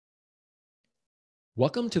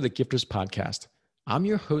Welcome to the Gifters Podcast. I'm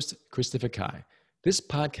your host, Christopher Kai. This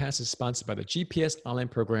podcast is sponsored by the GPS online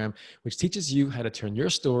program, which teaches you how to turn your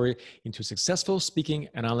story into a successful speaking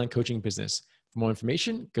and online coaching business. For more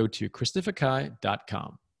information, go to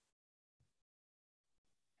christopherkai.com.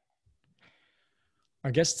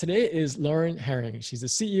 Our guest today is Lauren Herring. She's the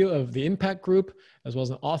CEO of the Impact Group, as well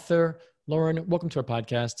as an author. Lauren, welcome to our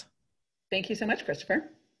podcast. Thank you so much,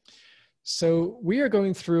 Christopher. So we are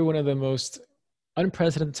going through one of the most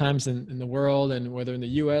unprecedented times in the world, and whether in the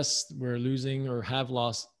US we're losing or have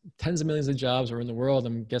lost tens of millions of jobs, or in the world,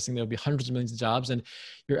 I'm guessing there'll be hundreds of millions of jobs. And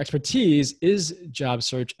your expertise is job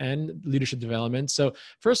search and leadership development. So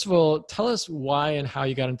first of all, tell us why and how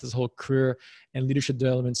you got into this whole career and leadership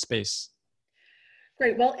development space.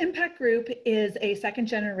 Great. Well, Impact Group is a second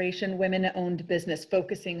generation women-owned business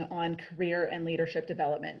focusing on career and leadership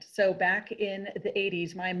development. So back in the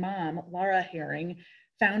 80s, my mom, Laura Herring,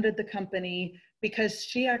 founded the company because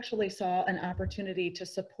she actually saw an opportunity to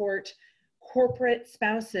support corporate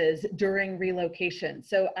spouses during relocation.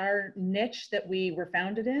 So our niche that we were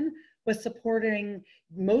founded in was supporting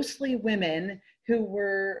mostly women who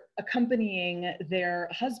were accompanying their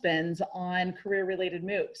husbands on career-related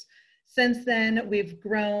moves. Since then, we've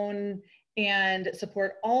grown and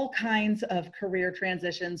support all kinds of career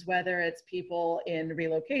transitions, whether it's people in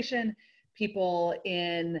relocation, people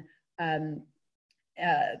in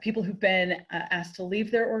people who've been asked to leave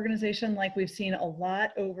their organization, like we've seen a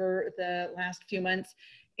lot over the last few months.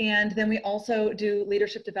 And then we also do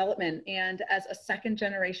leadership development. And as a second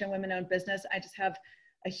generation women-owned business, I just have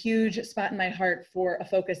a huge spot in my heart for a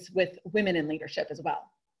focus with women in leadership as well.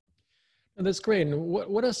 Oh, that's great. And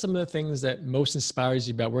what are some of the things that most inspires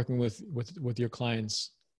you about working with your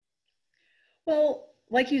clients? Well,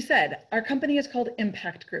 like you said, our company is called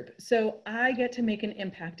Impact Group. So I get to make an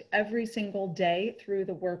impact every single day through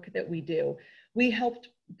the work that we do. We help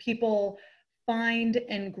people find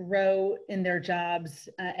and grow in their jobs.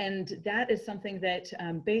 And that is something that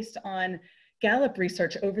based on Gallup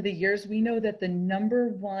research over the years, we know that the number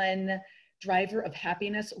one driver of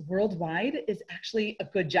happiness worldwide is actually a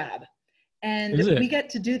good job. And we get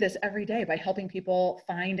to do this every day by helping people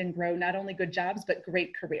find and grow not only good jobs, but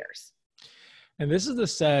great careers. And this is the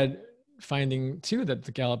sad finding too, that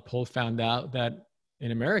the Gallup poll found out that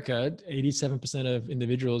in America, 87% of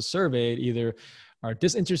individuals surveyed either are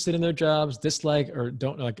disinterested in their jobs, dislike or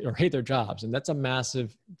don't like or hate their jobs. And that's a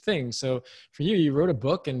massive thing. So for you, you wrote a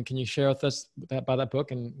book, and can you share with us about that book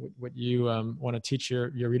and what you want to teach your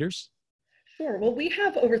readers? Sure. Well, we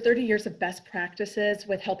have over 30 years of best practices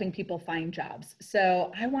with helping people find jobs.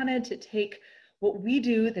 So I wanted to take what we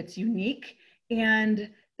do that's unique, and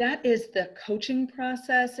that is the coaching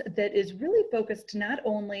process that is really focused not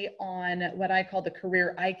only on what I call the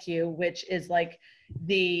career IQ, which is like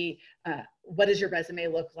the what does your resume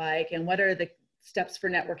look like and what are the steps for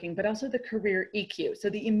networking, but also the career EQ. So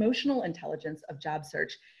the emotional intelligence of job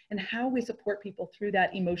search and how we support people through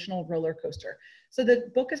that emotional roller coaster. So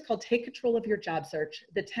the book is called Take Control of Your Job Search,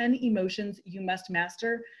 the 10 emotions you must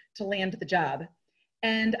master to land the job.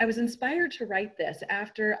 And I was inspired to write this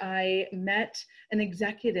after I met an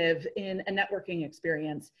executive in a networking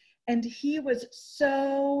experience. And he was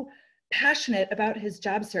so passionate about his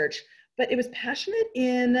job search, but it was passionate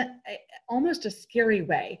in almost a scary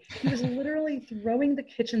way. He was literally throwing the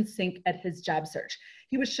kitchen sink at his job search.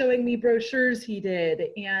 He was showing me brochures he did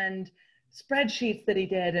and spreadsheets that he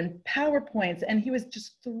did and PowerPoints, and he was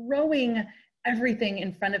just throwing everything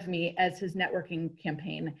in front of me as his networking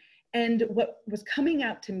campaign. And what was coming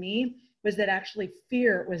out to me was that actually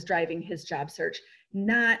fear was driving his job search,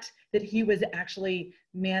 not that he was actually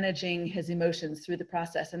managing his emotions through the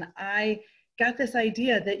process. And I got this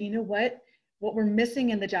idea that, you know what we're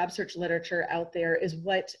missing in the job search literature out there is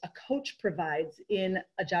what a coach provides in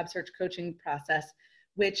a job search coaching process,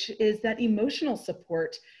 which is that emotional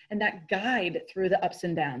support and that guide through the ups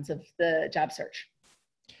and downs of the job search.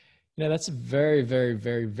 You know, that's a very, very,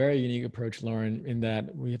 very, very unique approach, Lauren, in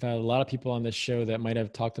that we've had a lot of people on this show that might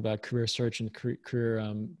have talked about career search and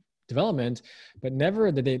career development, but never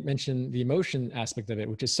did they mention the emotion aspect of it,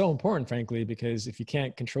 which is so important, frankly, because if you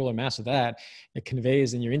can't control or master that, it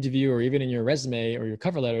conveys in your interview or even in your resume or your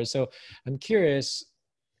cover letter. So I'm curious,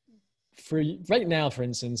 for right now, for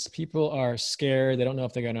instance, people are scared. They don't know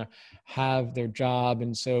if they're going to have their job.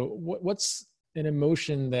 And so what's an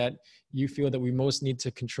emotion that you feel that we most need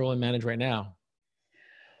to control and manage right now?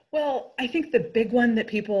 Well, I think the big one that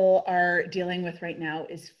people are dealing with right now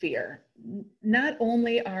is fear. Not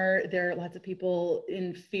only are there lots of people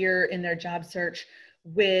in fear in their job search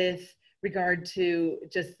with regard to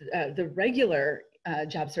just the regular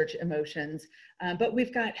job search emotions, but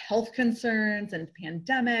we've got health concerns and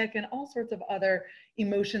pandemic and all sorts of other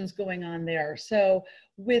emotions going on there. So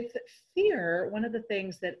with fear, one of the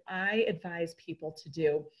things that I advise people to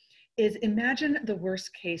do is imagine the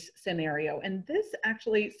worst case scenario. And this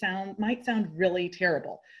actually might sound really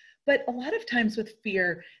terrible, but a lot of times with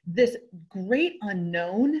fear, this great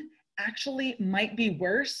unknown actually might be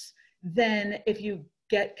worse than if you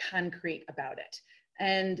get concrete about it.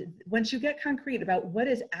 And once you get concrete about what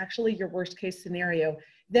is actually your worst case scenario,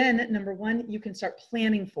 then number one, you can start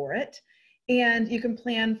planning for it. And you can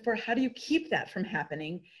plan for how do you keep that from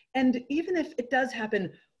happening? And even if it does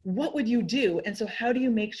happen, what would you do? And so how do you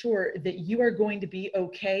make sure that you are going to be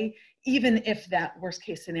okay, even if that worst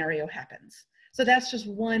case scenario happens? So that's just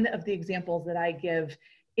one of the examples that I give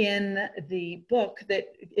in the book that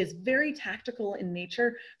is very tactical in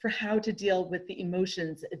nature for how to deal with the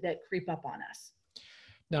emotions that creep up on us.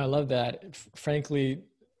 No, I love that. Frankly,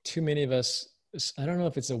 too many of us, I don't know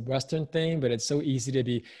if it's a Western thing, but it's so easy to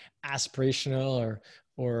be aspirational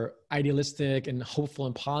or idealistic and hopeful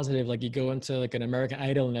and positive. Like you go into like an American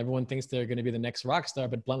Idol and everyone thinks they're going to be the next rock star,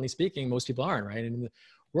 but bluntly speaking, most people aren't, right? And in the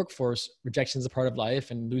workforce, rejection is a part of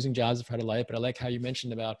life and losing jobs is a part of life. But I like how you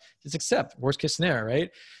mentioned about just accept worst case scenario, right?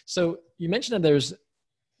 So you mentioned that there's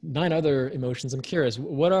 9 other emotions. I'm curious,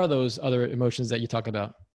 what are those other emotions that you talk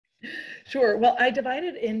about? Sure. Well, I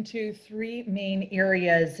divided into 3 main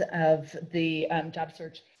areas of the job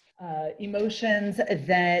search emotions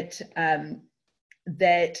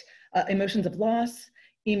emotions of loss,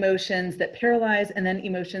 emotions that paralyze, and then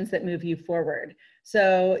emotions that move you forward.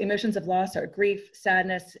 So emotions of loss are grief,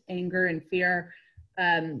 sadness, anger, and fear.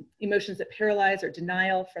 Emotions that paralyze are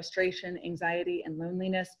denial, frustration, anxiety, and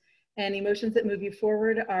loneliness. And emotions that move you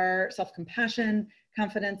forward are self-compassion,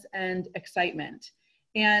 confidence, and excitement.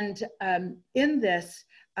 And in this,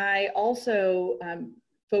 I also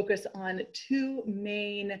focus on 2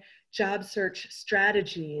 main job search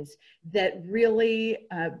strategies that really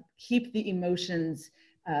keep the emotions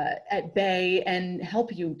at bay and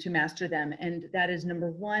help you to master them. And that is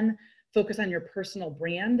number 1, focus on your personal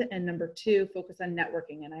brand, and number 2, focus on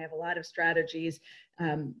networking. And I have a lot of strategies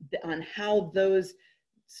on how those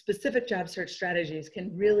specific job search strategies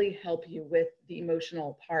can really help you with the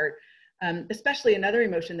emotional part. Especially another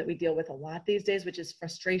emotion that we deal with a lot these days, which is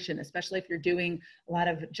frustration, especially if you're doing a lot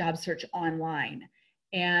of job search online.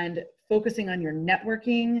 And focusing on your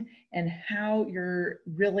networking and how you're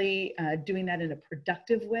really doing that in a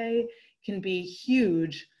productive way can be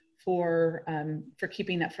huge for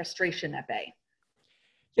keeping that frustration at bay.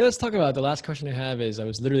 Yeah, let's talk about the last question I have is I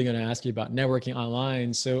was literally going to ask you about networking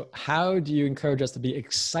online. So how do you encourage us to be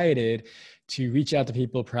excited to reach out to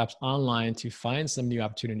people perhaps online to find some new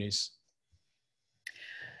opportunities?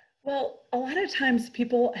 Well, a lot of times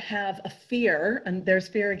people have a fear, and there's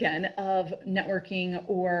fear again, of networking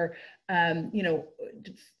or,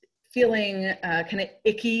 feeling kind of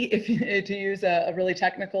icky, if to use a really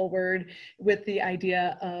technical word, with the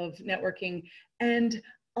idea of networking. And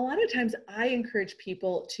a lot of times I encourage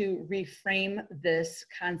people to reframe this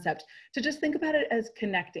concept, to just think about it as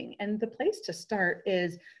connecting. And the place to start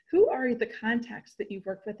is, who are the contacts that you've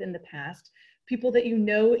worked with in the past? People that you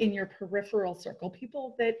know in your peripheral circle,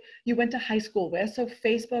 people that you went to high school with. So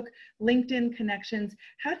Facebook, LinkedIn connections.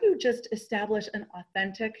 How do you just establish an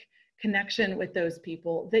authentic connection with those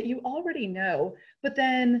people that you already know, but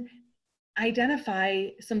then identify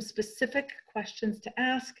some specific questions to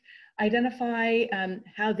ask, identify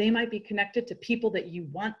how they might be connected to people that you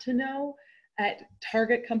want to know at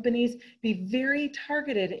target companies. Be very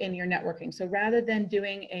targeted in your networking. So rather than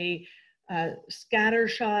doing a scatter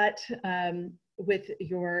shot with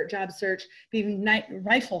your job search, be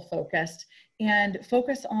rifle focused and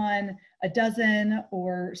focus on a dozen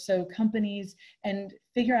or so companies and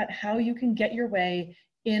figure out how you can get your way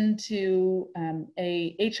into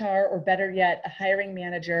a HR, or better yet, a hiring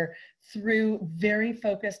manager, through very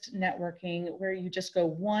focused networking where you just go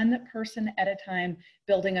one person at a time,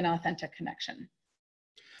 building an authentic connection.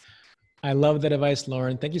 I love that advice,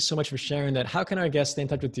 Lauren. Thank you so much for sharing that. How can our guests stay in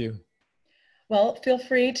touch with you? Well, feel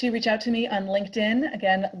free to reach out to me on LinkedIn.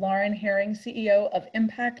 Again, Lauren Herring, CEO of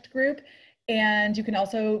Impact Group. And you can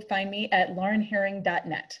also find me at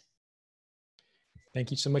laurenherring.net.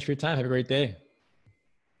 Thank you so much for your time. Have a great day.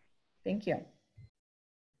 Thank you.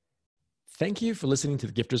 Thank you for listening to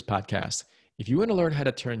the Gifters Podcast. If you want to learn how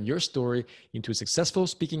to turn your story into a successful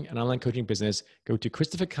speaking and online coaching business, go to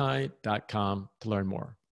christopherkai.com to learn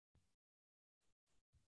more.